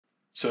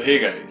So hey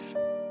guys,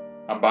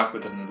 I'm back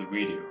with another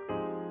video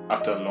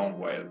after a long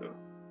while though.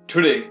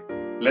 Today,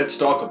 let's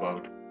talk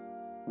about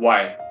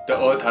why the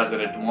Earth has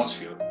an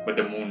atmosphere but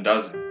the Moon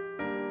doesn't.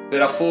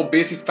 There are four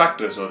basic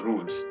factors or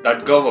rules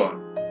that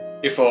govern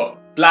if a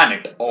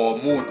planet or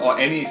moon or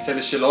any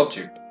celestial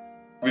object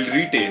will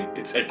retain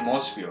its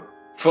atmosphere.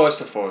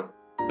 First of all,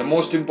 the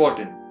most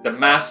important, the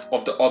mass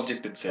of the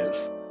object itself.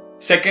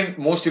 Second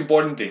most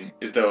important thing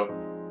is the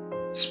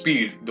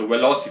speed, the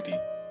velocity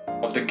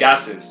of the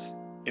gases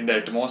in the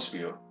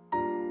atmosphere,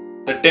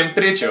 the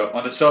temperature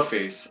on the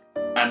surface,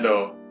 and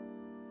the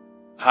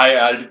high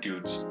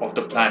altitudes of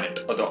the planet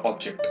or the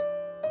object.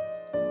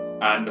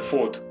 And the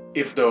fourth,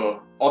 if the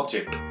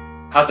object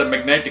has a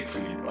magnetic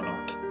field or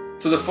not.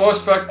 So the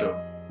first factor,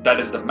 that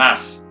is the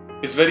mass,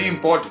 is very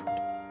important.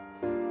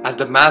 As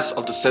the mass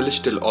of the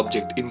celestial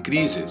object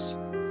increases,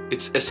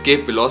 its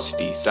escape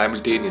velocity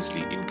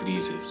simultaneously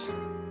increases.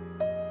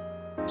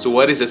 So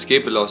what is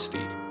escape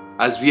velocity?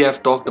 As we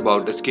have talked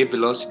about escape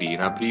velocity in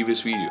our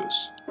previous videos,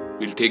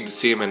 we'll take the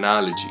same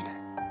analogy.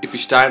 If we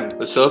stand on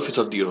the surface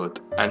of the earth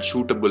and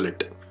shoot a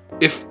bullet,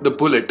 if the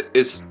bullet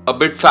is a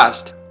bit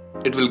fast,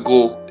 it will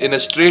go in a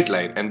straight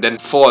line and then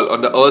fall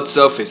on the earth's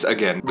surface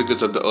again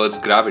because of the earth's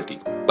gravity.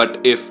 But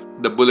if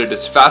the bullet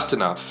is fast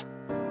enough,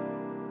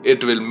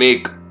 it will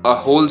make a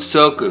whole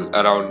circle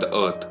around the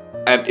earth.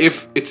 And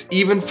if it's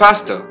even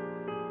faster,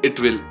 it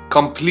will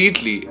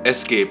completely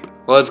escape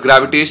Earth's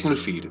gravitational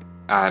field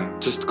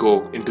and just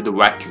go into the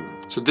vacuum.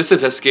 So this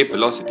is escape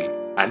velocity.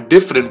 And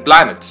different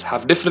planets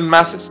have different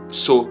masses,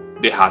 so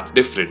they have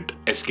different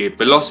escape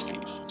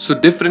velocities. So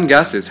different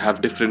gases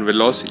have different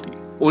velocity.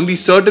 Only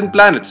certain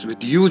planets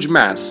with huge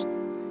mass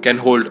can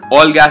hold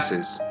all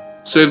gases.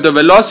 So if the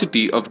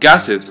velocity of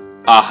gases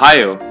are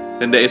higher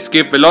than the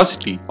escape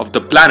velocity of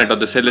the planet or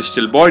the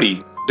celestial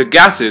body, the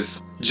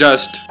gases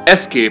just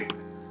escape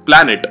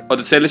planet or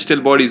the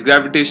celestial body's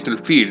gravitational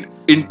field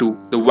into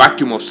the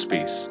vacuum of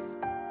space.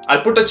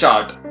 I'll put a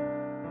chart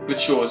which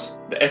shows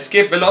the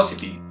escape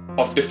velocity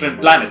of different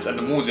planets and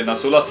the moons in our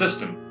solar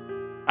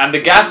system and the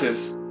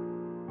gases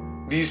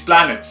these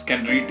planets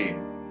can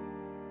retain.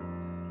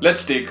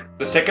 Let's take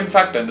the second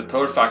factor and the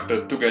third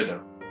factor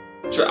together.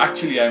 So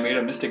actually I made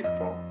a mistake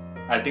before.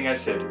 I think I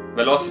said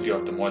velocity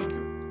of the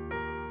molecule.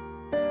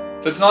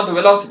 So it's not the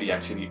velocity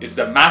actually, it's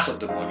the mass of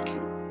the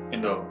molecule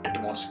in the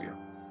atmosphere.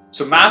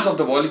 So mass of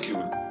the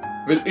molecule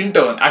will in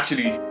turn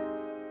actually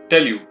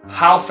tell you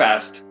how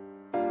fast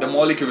the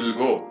molecule will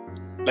go.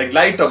 Like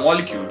lighter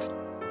molecules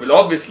will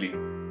obviously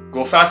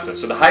go faster.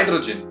 So the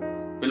hydrogen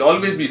will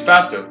always be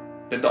faster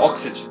than the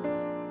oxygen.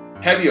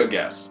 Heavier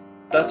gas,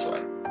 that's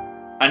why.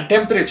 And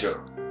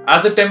temperature.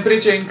 As the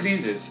temperature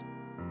increases,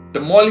 the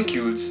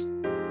molecule's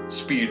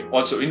speed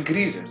also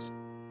increases.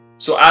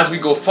 So as we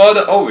go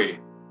further away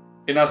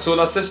in our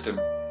solar system,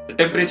 the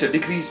temperature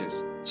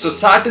decreases. So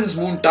Saturn's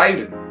moon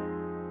Titan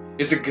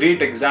is a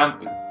great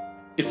example.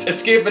 Its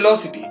escape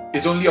velocity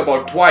is only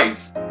about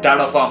twice that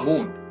of our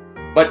moon,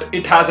 but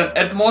it has an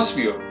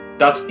atmosphere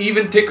that's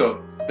even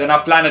thicker than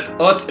our planet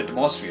Earth's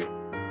atmosphere.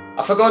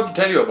 I forgot to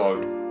tell you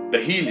about the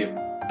helium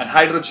and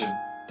hydrogen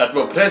that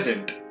were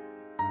present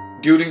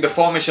during the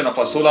formation of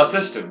our solar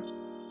system,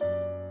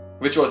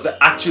 which was the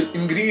actual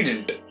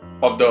ingredient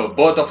of the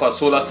birth of our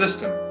solar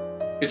system.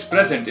 It's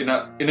present in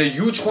a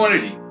huge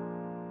quantity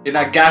in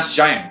our gas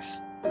giants,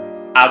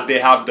 as they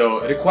have the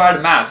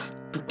required mass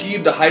to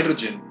keep the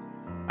hydrogen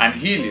and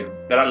helium,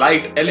 that are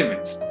light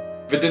elements,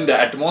 within the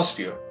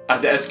atmosphere, as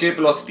the escape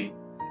velocity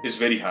is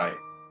very high.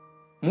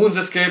 Moon's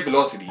escape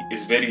velocity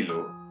is very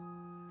low,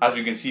 as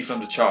we can see from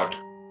the chart.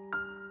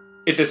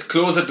 It is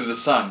closer to the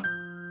sun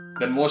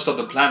than most of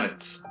the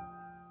planets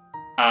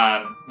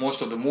and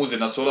most of the moons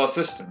in our solar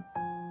system.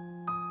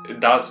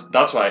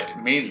 That's why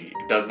mainly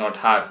it does not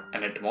have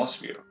an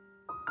atmosphere.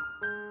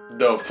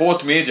 The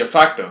fourth major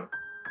factor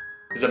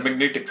is a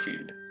magnetic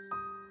field.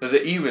 There's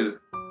an evil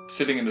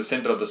sitting in the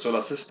center of the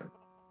solar system.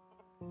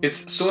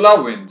 Its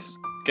solar winds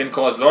can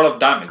cause a lot of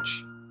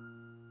damage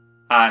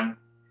and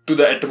to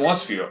the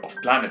atmosphere of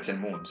planets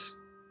and moons.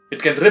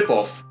 It can rip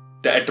off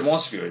the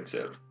atmosphere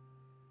itself.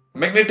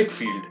 Magnetic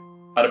field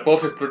are a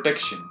perfect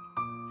protection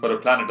for a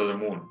planet or the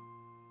moon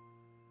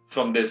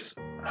from this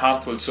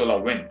harmful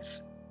solar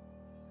winds.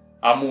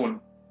 Our moon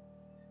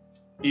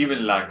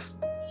even lacks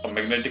a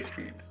magnetic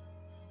field.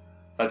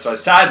 That's why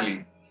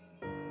sadly,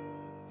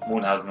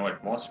 moon has no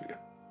atmosphere.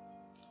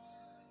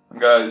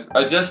 Guys,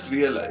 I just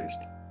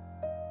realized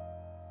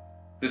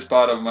this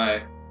part of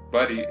my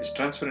body is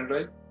transparent,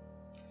 right?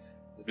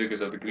 It's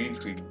because of the green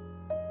screen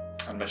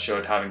and my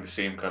shirt having the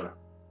same color.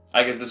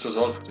 I guess this was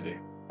all for today.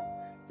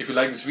 If you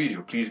like this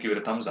video, please give it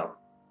a thumbs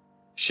up.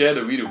 Share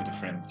the video with your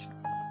friends.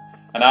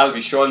 And I'll be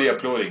surely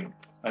uploading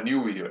a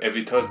new video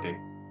every Thursday.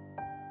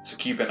 So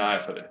keep an eye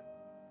for it.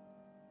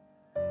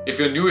 If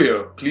you're new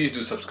here, please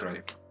do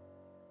subscribe.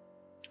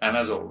 And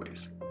as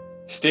always,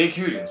 stay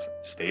curious,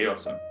 stay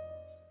awesome.